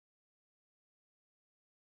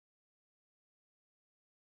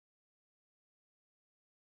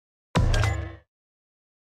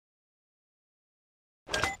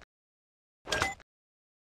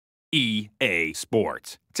EA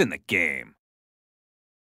Sports. It's in the game.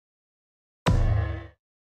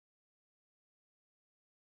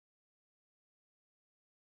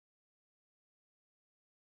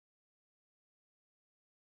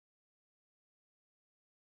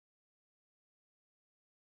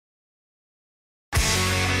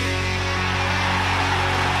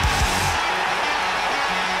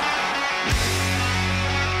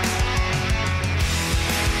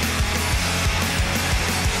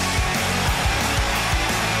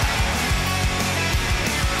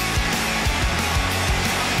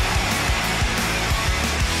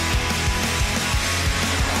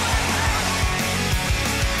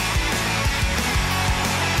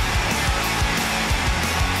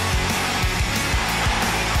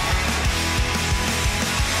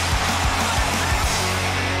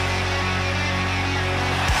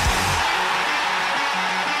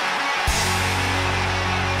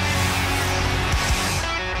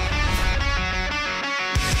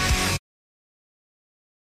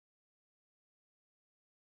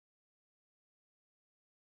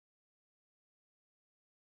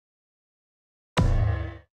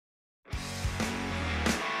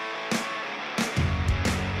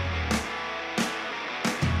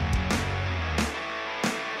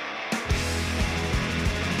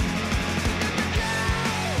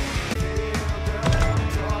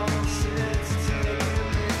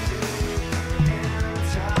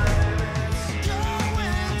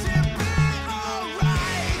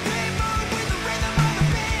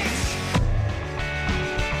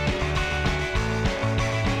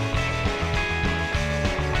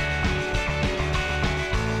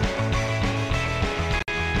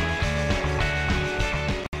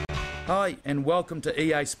 Hi and welcome to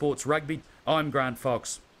EA Sports Rugby. I'm Grant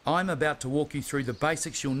Fox. I'm about to walk you through the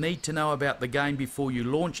basics you'll need to know about the game before you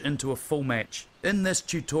launch into a full match. In this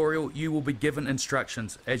tutorial you will be given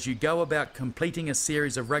instructions as you go about completing a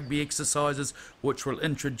series of rugby exercises which will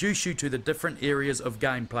introduce you to the different areas of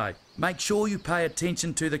gameplay. Make sure you pay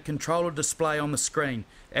attention to the controller display on the screen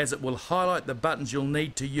as it will highlight the buttons you'll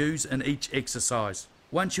need to use in each exercise.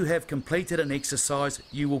 Once you have completed an exercise,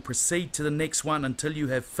 you will proceed to the next one until you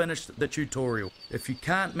have finished the tutorial. If you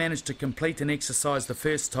can't manage to complete an exercise the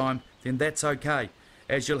first time, then that's okay,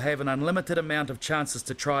 as you'll have an unlimited amount of chances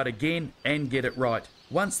to try it again and get it right.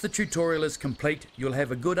 Once the tutorial is complete, you'll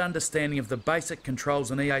have a good understanding of the basic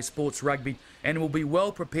controls in EA Sports Rugby and will be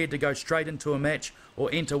well prepared to go straight into a match or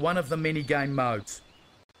enter one of the many game modes.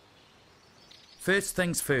 First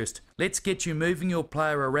things first, let's get you moving your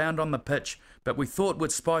player around on the pitch, but we thought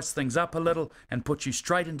we'd spice things up a little and put you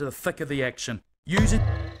straight into the thick of the action. Use it.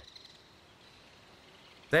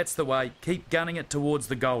 That's the way, keep gunning it towards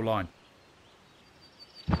the goal line.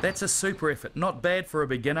 That's a super effort, not bad for a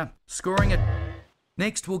beginner. Scoring it.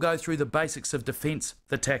 Next we'll go through the basics of defence,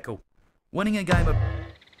 the tackle. Winning a game of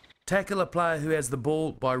tackle a player who has the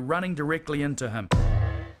ball by running directly into him.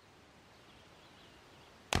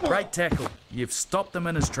 Great tackle, you've stopped him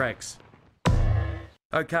in his tracks.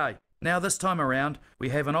 Okay, now this time around we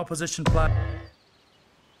have an opposition player.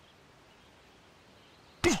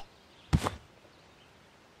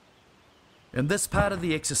 In this part of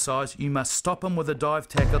the exercise you must stop him with a dive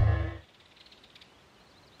tackle.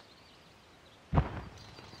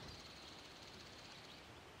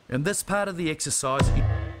 In this part of the exercise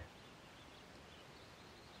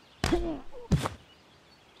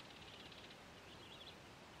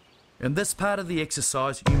In this part of the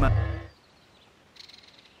exercise you must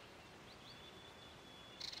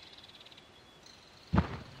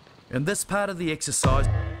In this part of the exercise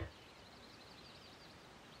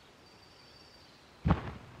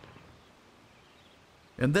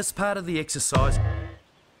In this part of the exercise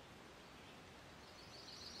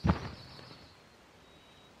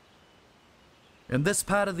In this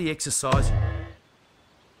part of the exercise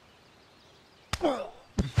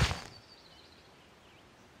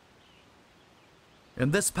In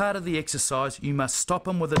this part of the exercise you must stop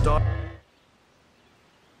him with a dive.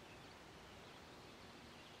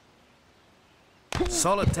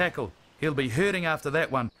 Solid tackle. He'll be hurting after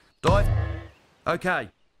that one. Dive. Okay,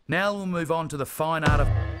 now we'll move on to the fine art of...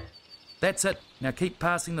 That's it. Now keep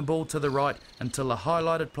passing the ball to the right until the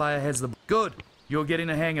highlighted player has the... Good. You're getting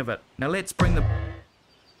the hang of it. Now let's bring the...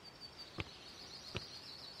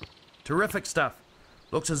 Terrific stuff.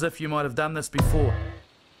 Looks as if you might have done this before.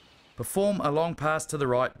 Perform a long pass to the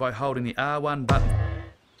right by holding the R1 button.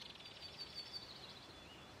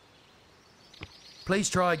 Please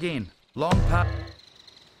try again. Long pass.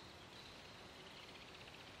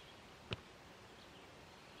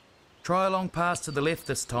 Try a long pass to the left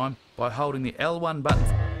this time by holding the L1 button.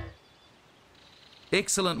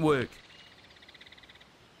 Excellent work.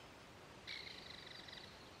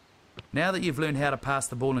 Now that you've learned how to pass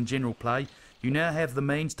the ball in general play, you now have the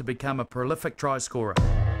means to become a prolific try scorer.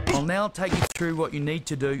 I'll now take you through what you need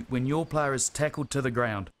to do when your player is tackled to the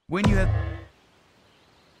ground. When you have...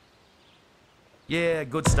 Yeah,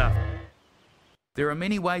 good stuff. There are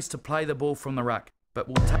many ways to play the ball from the ruck, but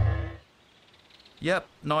we'll take... Yep,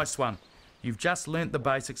 nice one. You've just learnt the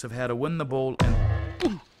basics of how to win the ball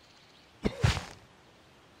and...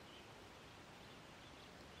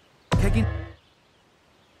 Kicking...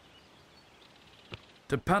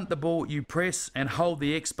 To punt the ball, you press and hold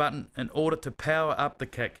the X button in order to power up the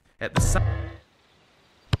kick. At the same...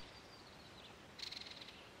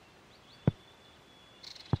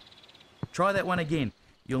 Try that one again.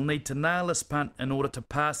 You'll need to nail this punt in order to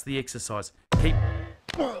pass the exercise. Keep...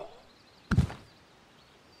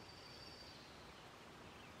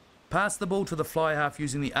 Pass the ball to the fly half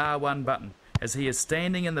using the R1 button, as he is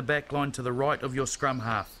standing in the back line to the right of your scrum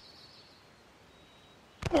half.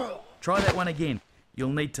 Try that one again.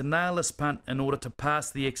 You'll need to nail this punt in order to pass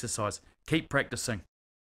the exercise. Keep practicing.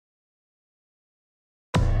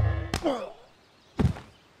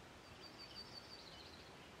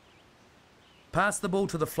 Pass the ball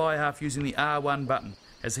to the fly half using the R1 button,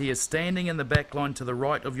 as he is standing in the back line to the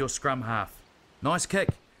right of your scrum half. Nice kick.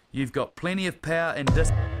 You've got plenty of power and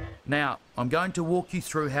Now, I'm going to walk you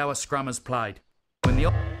through how a scrum is played.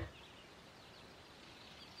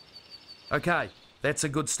 Okay, that's a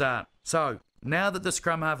good start. So, now that the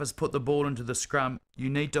scrum half has put the ball into the scrum, you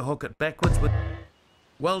need to hook it backwards with...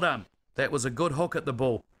 Well done. That was a good hook at the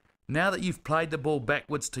ball. Now that you've played the ball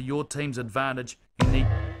backwards to your team's advantage, you need...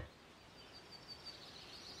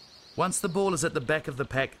 Once the ball is at the back of the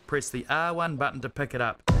pack, press the R1 button to pick it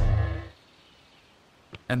up.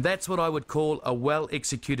 And that's what I would call a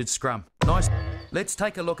well-executed scrum. Nice. Let's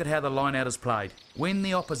take a look at how the line-out is played. When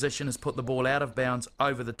the opposition has put the ball out of bounds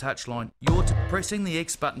over the touchline, pressing the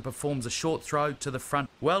X button performs a short throw to the front.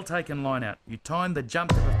 Well taken line-out. You time the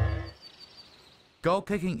jump to... Goal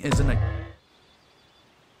kicking is in a...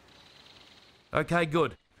 Okay,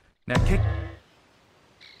 good. Now kick...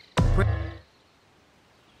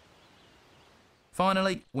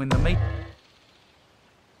 Finally, when the meat...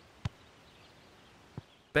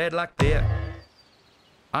 Bad luck there.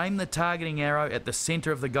 Aim the targeting arrow at the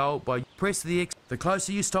centre of the goal by press the X. The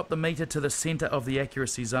closer you stop the meter to the centre of the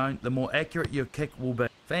accuracy zone, the more accurate your kick will be.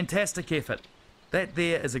 Fantastic effort. That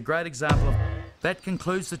there is a great example of... That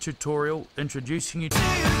concludes the tutorial introducing you to...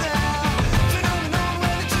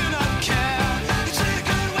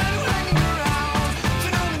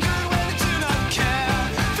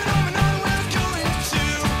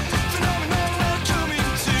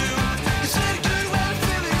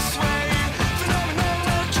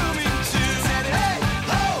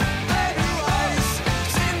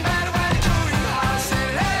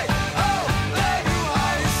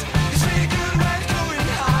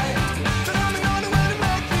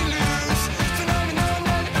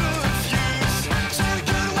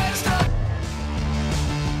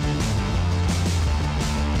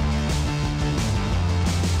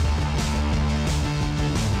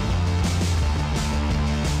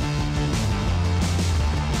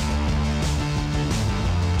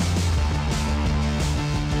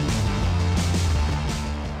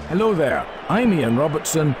 Hello there, I'm Ian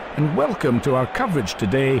Robertson and welcome to our coverage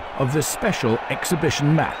today of this special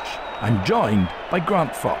exhibition match. I'm joined by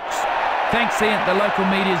Grant Fox. Thanks, Ian. The local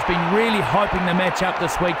media has been really hyping the match up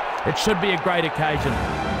this week. It should be a great occasion.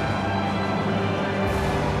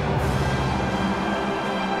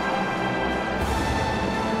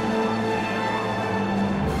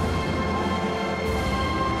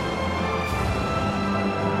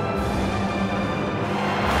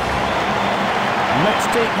 Let's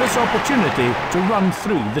take this opportunity to run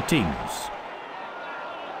through the teams.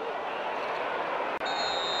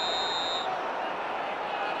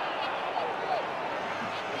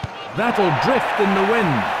 That'll drift in the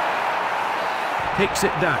wind. Takes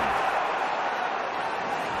it down.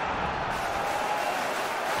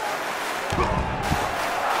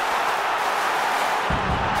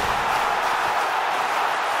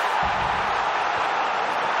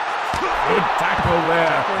 Good tackle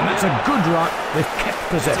there, and it's a good ruck. They've kept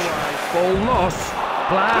possession. Ball loss.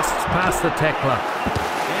 Blasts past the tackler.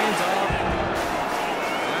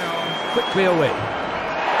 Quickly away.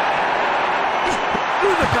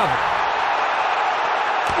 Through the cover.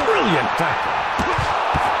 Brilliant tackle.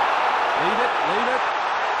 Leave it.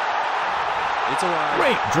 It's away.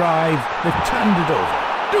 Great drive. They've turned it over.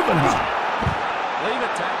 Duvenham. Leave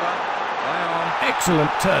it, tackler. Lay on.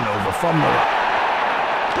 Excellent turnover from the ruck.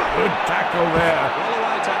 Good tackle there. Well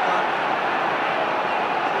away, tackler.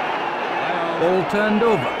 Lay on. Ball turned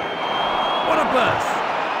over. What a burst.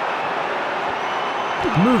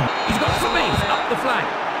 Move. He's got space up the flank.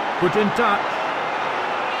 Put in touch.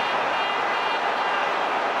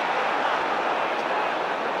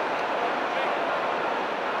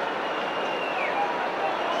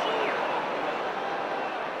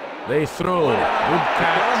 They throw. Good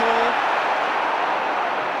catch.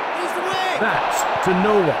 That's to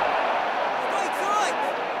no one.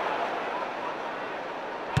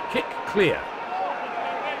 Kick clear.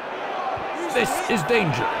 This is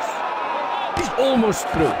dangerous. He's almost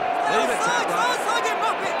through. Leave it, tackler.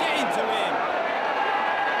 Get into him.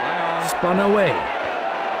 Play on. Spun away.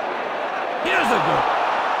 Here's a goal.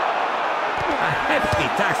 A hefty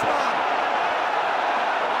tackle.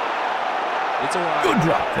 It's away. Good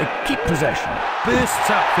ruck. They keep possession. Bursts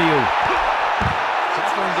upfield.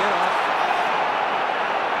 Tackle and get off.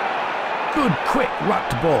 Good quick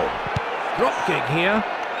rucked ball. Drop kick here.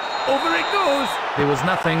 Over it goes. There was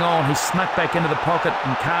nothing on. He snuck back into the pocket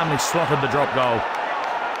and calmly slotted the drop goal.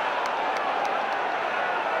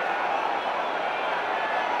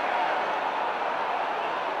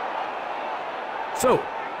 So,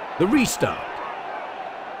 the restart.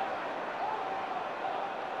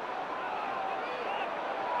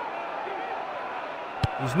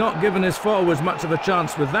 He's not given his forwards much of a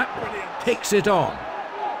chance with that. Takes it on.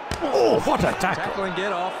 Oh, what a tackle. Tackle and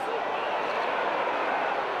get off.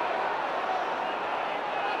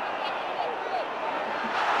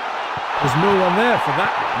 There's no one there for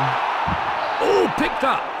that one. Oh, picked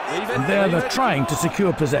up. Leave it. And there leave they're it. trying to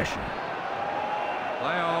secure possession.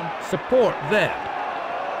 Play on. Support there.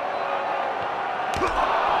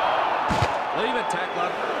 Leave it,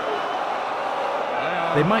 tackler. Play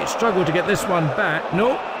on. They might struggle to get this one back.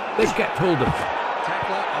 No, they kept hold of it.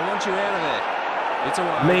 Tackler, I want you out of there. It's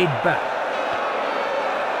away. Laid back.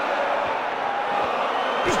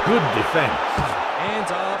 Good defence.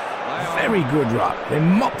 Hands off. Play on. Very good ruck. They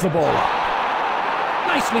mop the ball up.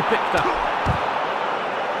 Nicely picked up.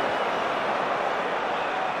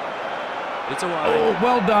 It's away. Oh,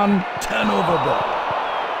 well done. Turnover ball.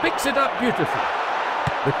 Picks it up beautifully.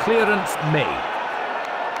 The clearance made.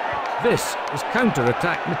 This is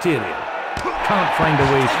counter-attack material. Can't find a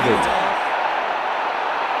way Hands through. off.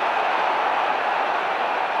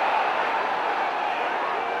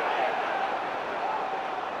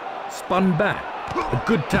 Spun back. A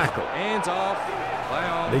good tackle. Hands off. Play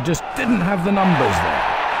on. They just didn't have the numbers there.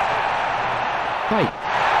 Pipe.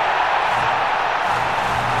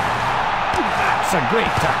 That's a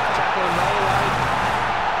great tackle. Tackle and roll away.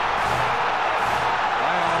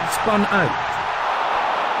 Play on. Spun out.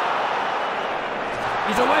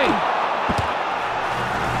 He's away.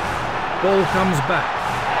 Ball comes back.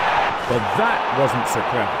 But that wasn't so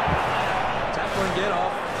clever. Tackle and get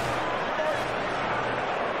off.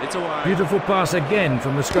 It's away. Beautiful pass again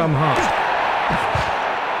from the scrum half.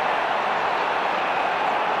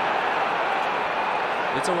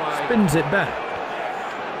 It's away. Spins it back.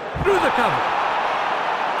 Through the cover.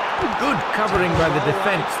 Good covering by the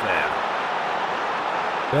defence there.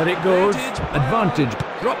 There it goes. Advantage.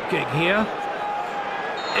 Drop kick here.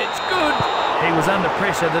 It's good. He was under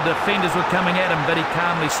pressure. The defenders were coming at him, but he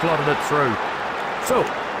calmly slotted it through. So,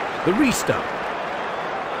 the restart.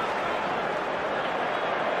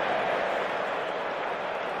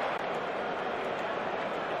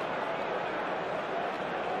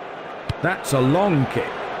 That's a long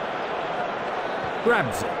kick.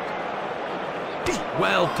 Grabs it.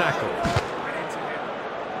 Well tackled.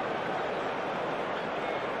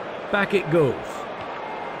 Back it goes.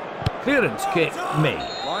 Clearance kick made.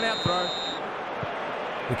 Line out throw.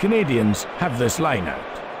 The Canadians have this line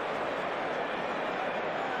out.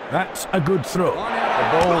 That's a good throw. Line out. The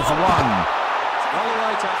ball's won. Roll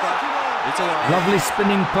away, tackler. It's away. Lovely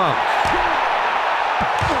spinning pass.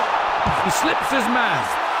 He slips his man.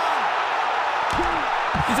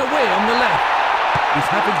 He's away on the left. He's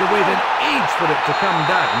having to wait an age for it to come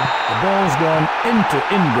down. The ball's gone into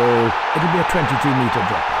in-goal. It'll be a 22-metre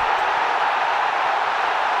drop.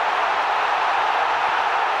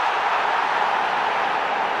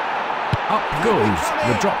 Up goes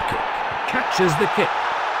the drop kick. Catches the kick.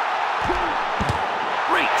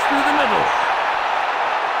 Breaks through the middle.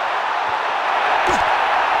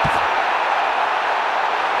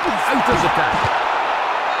 Out of the tap.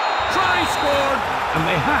 Try scored. And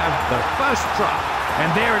they have their first try.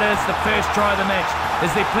 And there it is, the first try of the match.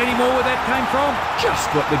 Is there plenty more where that came from? Just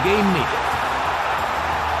what the game needed.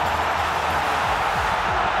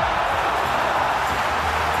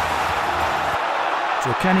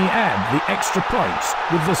 So can he add the extra points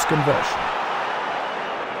with this conversion?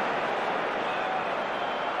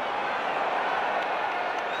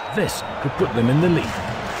 This could put them in the lead.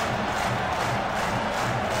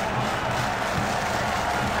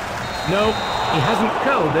 No, he hasn't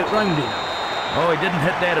curled it round enough. Oh, he didn't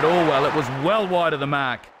hit that at all well. It was well wide of the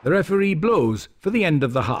mark. The referee blows for the end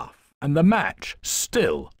of the half, and the match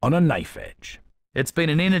still on a knife edge. It's been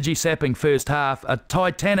an energy-sapping first half, a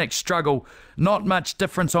titanic struggle, not much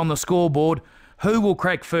difference on the scoreboard. Who will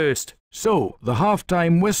crack first? So, the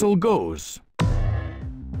half-time whistle goes.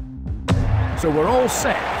 So we're all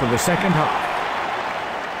set for the second half.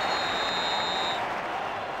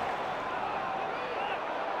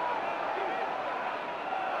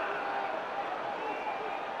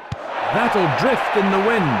 That'll drift in the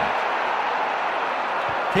wind.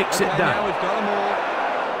 Kicks it down. Now we've got them all.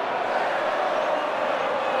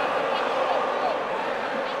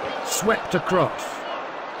 Swept across.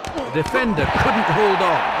 The defender couldn't hold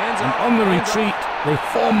on. And on the retreat, they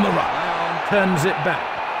form the run. Turns it back.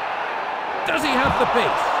 Does he have the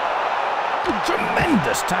pace?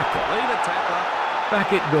 Tremendous tackle. Leave it, tackler.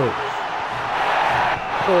 Back it goes.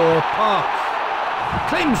 Poor pass.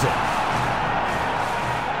 Claims it.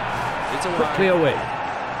 It's away. Quickly away.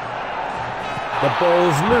 The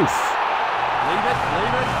ball's loose. Leave it,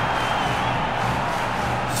 leave it.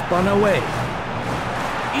 Spun away.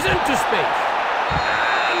 He's into space.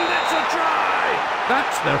 And it's a try.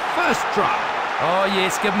 That's their first try. Oh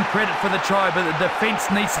yes, give them credit for the try, but the defence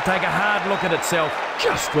needs to take a hard look at itself.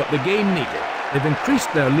 Just what the game needed. They've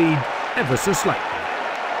increased their lead ever so slightly.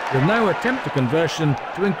 They'll now attempt a conversion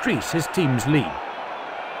to increase his team's lead.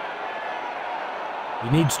 He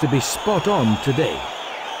needs to be spot on today.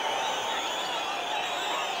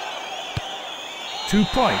 2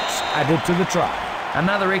 points added to the try.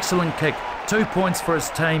 Another excellent kick. 2 points for his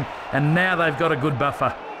team, and now they've got a good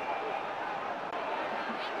buffer.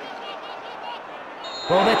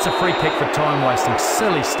 Well, that's a free kick for time wasting.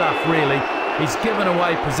 Silly stuff, really. He's given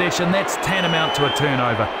away possession. That's tantamount to a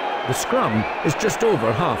turnover. The scrum is just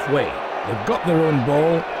over halfway. They've got their own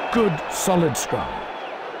ball. Good, solid scrum.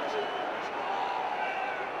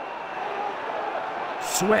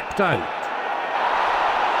 Swept out.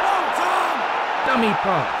 Dummy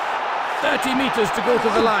pass. 30 metres to go to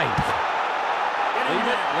the line. Leave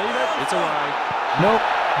it, it's away. Nope,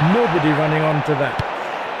 nobody running on to that.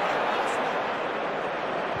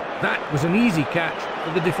 That was an easy catch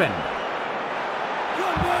for the defender.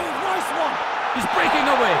 Good move, nice one. He's breaking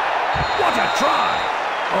away. What a try!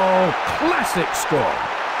 Oh, classic score.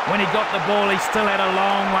 When he got the ball, he still had a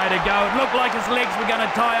long way to go. It looked like his legs were going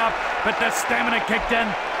to tie up, but the stamina kicked in,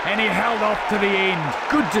 and he held off to the end.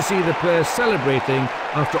 Good to see the players celebrating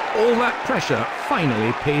after all that pressure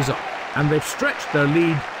finally pays off. And they've stretched their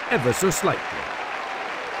lead ever so slightly.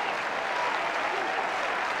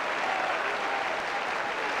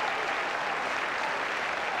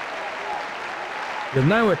 He'll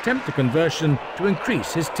now attempt a conversion to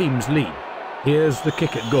increase his team's lead. Here's the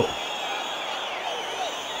kick at goal.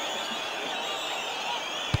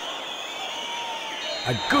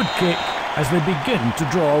 A good kick as they begin to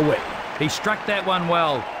draw away. He struck that one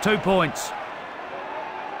well. 2 points.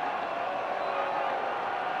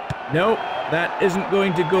 No, that isn't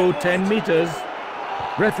going to go 10 metres.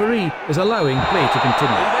 Referee is allowing play to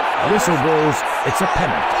continue. Whistle goes, it's a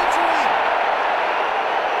penalty.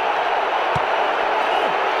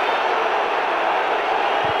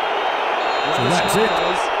 So that's it.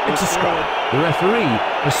 It's a scrum. The referee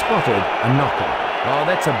has spotted a knock-on. Oh,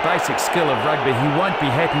 that's a basic skill of rugby. He won't be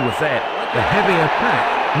happy with that. The heavier pack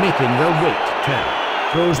making their weight count.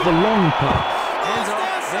 Throws the long pass. Hands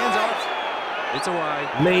off, hands off. It's away.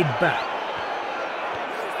 Laid back.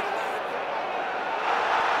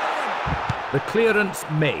 The clearance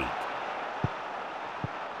made.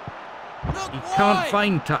 He can't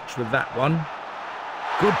find touch with that one.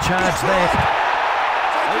 Good charge there.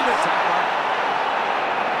 Leave it, tackler.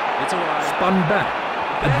 It's away. Spun back.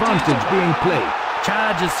 Advantage being played.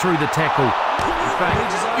 Charges through the tackle. In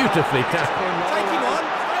fact, beautifully tackled. Take him on.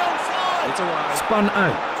 Stay onside. It's away. Spun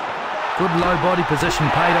out. Good low body position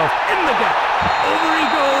paid off. In the gap. Over he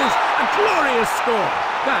goes. A glorious score.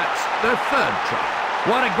 That's their third try.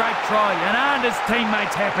 What a great try, and aren't his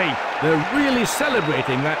teammates happy? They're really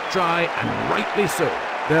celebrating that try, and rightly so.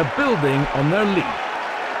 They're building on their lead.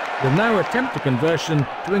 They'll now attempt a conversion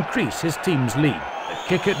to increase his team's lead. The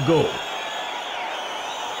kick at goal.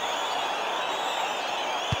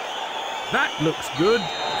 That looks good,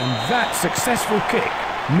 and that successful kick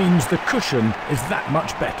means the cushion is that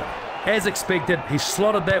much better. As expected, he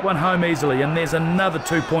slotted that one home easily, and there's another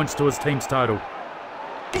 2 points to his team's total.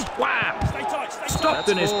 Wham! Stay tight, stay tight. Stopped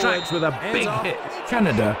in his That's tracks with a forward. big Hands off. hit.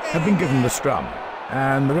 Canada have been given the scrum,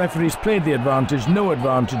 and the referees played the advantage. No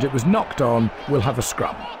advantage, it was knocked on. We'll have a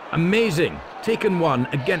scrum. Amazing. Taken one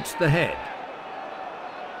against the head.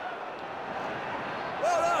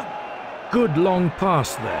 Well done. Good long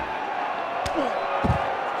pass there.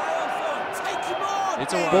 Take him on.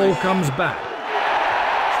 It's a Ball comes back.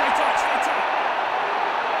 Stay tight, stay tight.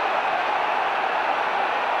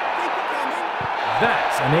 Keep it coming.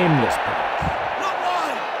 That's an aimless pass. Not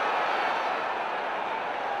wide.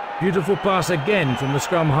 Beautiful pass again from the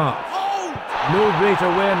scrum half. Hold. No great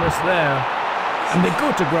awareness there. And they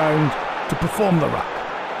go to ground to perform the ruck.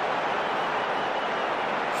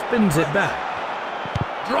 Spins it back.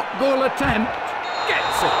 Drop goal attempt.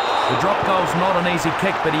 Gets it. The drop goal's not an easy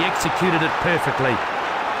kick, but he executed it perfectly.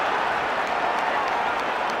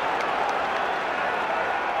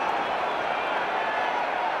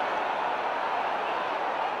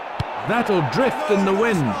 That'll drift in the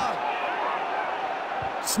wind.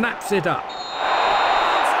 Snaps it up.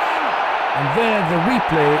 And there the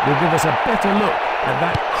replay will give us a better look at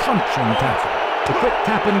that crunching tackle. The quick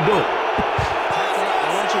tap and go. I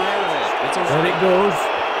want you out of it. It's a There it goes.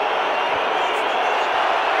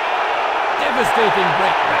 Devastating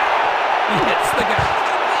breakback. He hits the gap.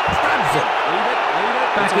 Grabs it. Leave it.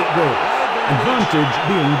 Back it goes. Advantage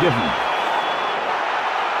being given.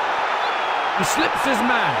 He slips his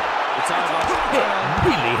man. It's over. Hit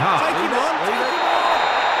really hard. Take him on. Take him on.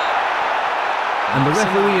 And the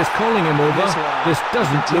referee is calling him over. This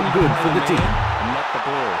doesn't look good for the team. And not the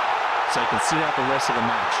ball. So you can sit out the rest of the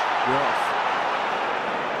match. You're off.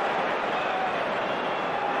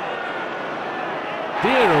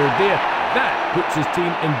 Dear oh dear, that puts his team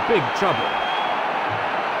in big trouble.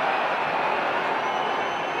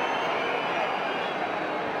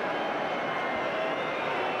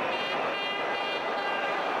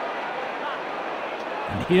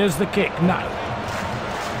 And here's the kick now.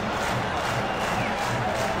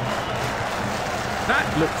 That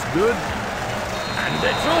looks good. And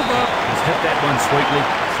it's over. He's hit that one sweetly.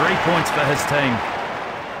 3 points for his team.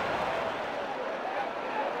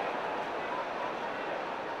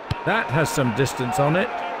 That has some distance on it.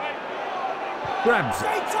 Grabs it.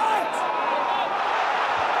 Stay tight.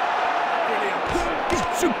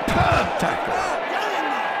 Superb tackle.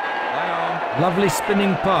 Hang on. Lovely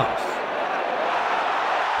spinning pass.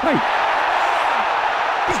 Right.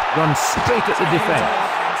 Runs straight at the defence.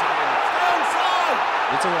 Stay onside.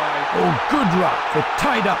 It's away. Oh, good ruck. They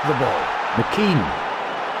tied up the ball. McKean.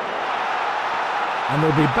 And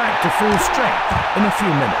they'll be back to full strength in a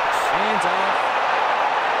few minutes. Hands off.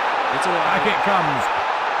 It's away. Back it comes.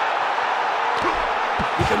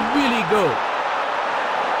 He can really go.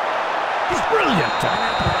 Brilliant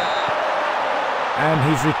tackle. And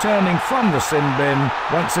he's returning from the sin bin.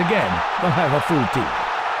 Once again, they'll have a full team.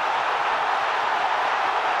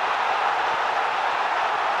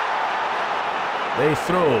 They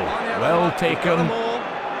throw. Well taken.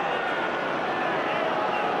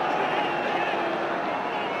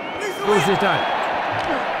 Throws it out.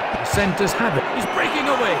 The centres have it. He's breaking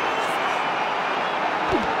away.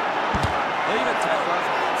 Leave it, tackler.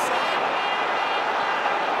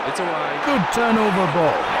 It's away. Good turnover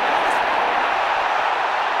ball.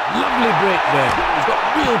 Lovely break there. He's got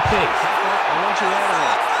real pace. I want you out of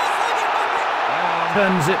it. Hang on.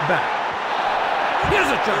 Turns it back.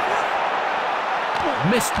 Here's a chance.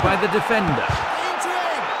 Missed by the defender.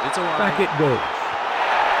 It's away. Back it goes.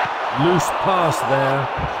 Loose pass there.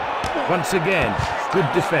 Once again, good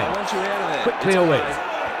I defence. want you out of it. Quickly It's away.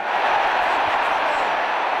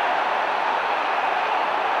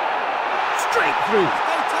 Straight through.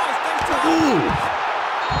 Stay tight, stay tight. Ooh.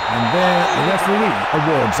 And there the referee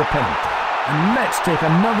awards a penalty. And let's take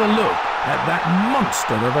another look at that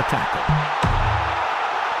monster of a tackle.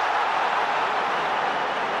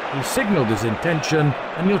 He signalled his intention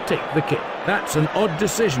and he'll take the kick. That's an odd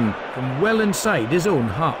decision from well inside his own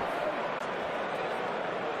half.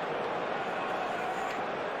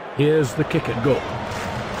 Here's the kick at goal.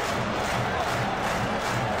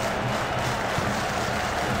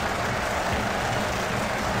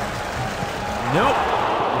 Nope,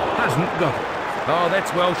 hasn't got it. Oh,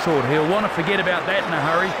 that's well short. He'll want to forget about that in a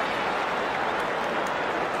hurry.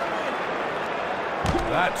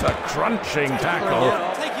 That's a crunching tackle.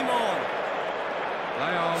 Take him on.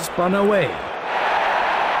 Hang on. Spun away.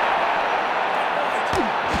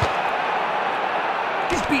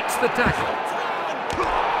 He beats the tackle.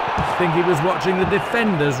 I think he was watching the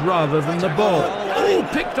defenders rather than the ball. Oh,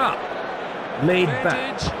 picked up. Laid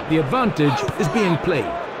back. The advantage is being played.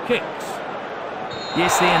 Kicks.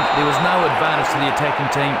 Yes, then, there was no advantage to the attacking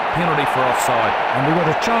team. Penalty for offside. And we got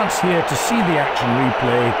a chance here to see the action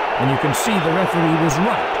replay, and you can see the referee was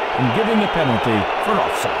right in giving a penalty for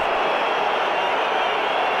offside.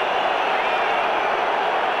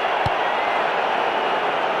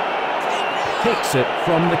 Takes it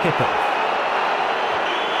from the kickoff.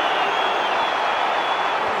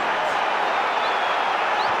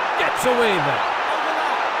 Gets away there.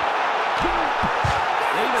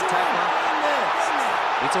 Leave it, tackler.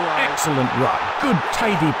 It's away. Excellent run. Good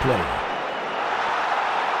tidy play.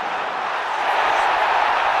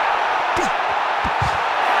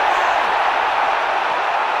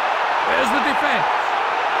 There's the defence.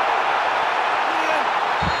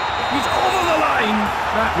 He's over the line.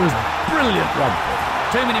 That was brilliant rugby.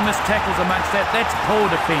 Too many missed tackles amongst that. That's poor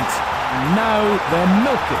defence. And now they're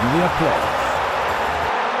milking the applause.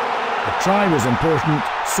 The try was important,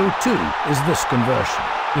 so too is this conversion.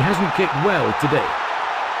 He hasn't kicked well today.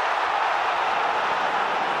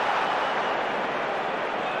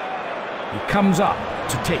 He comes up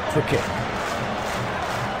to take the kick.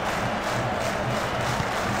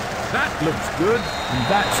 That looks good, and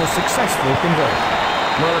that's a successful conversion.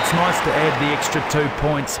 Well, it's nice to add the extra 2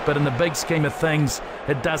 points, but in the big scheme of things,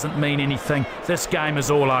 it doesn't mean anything. This game is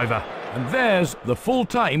all over. And there's the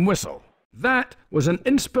full-time whistle. That was an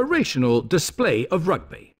inspirational display of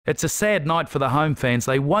rugby. It's a sad night for the home fans.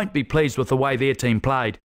 They won't be pleased with the way their team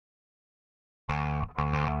played.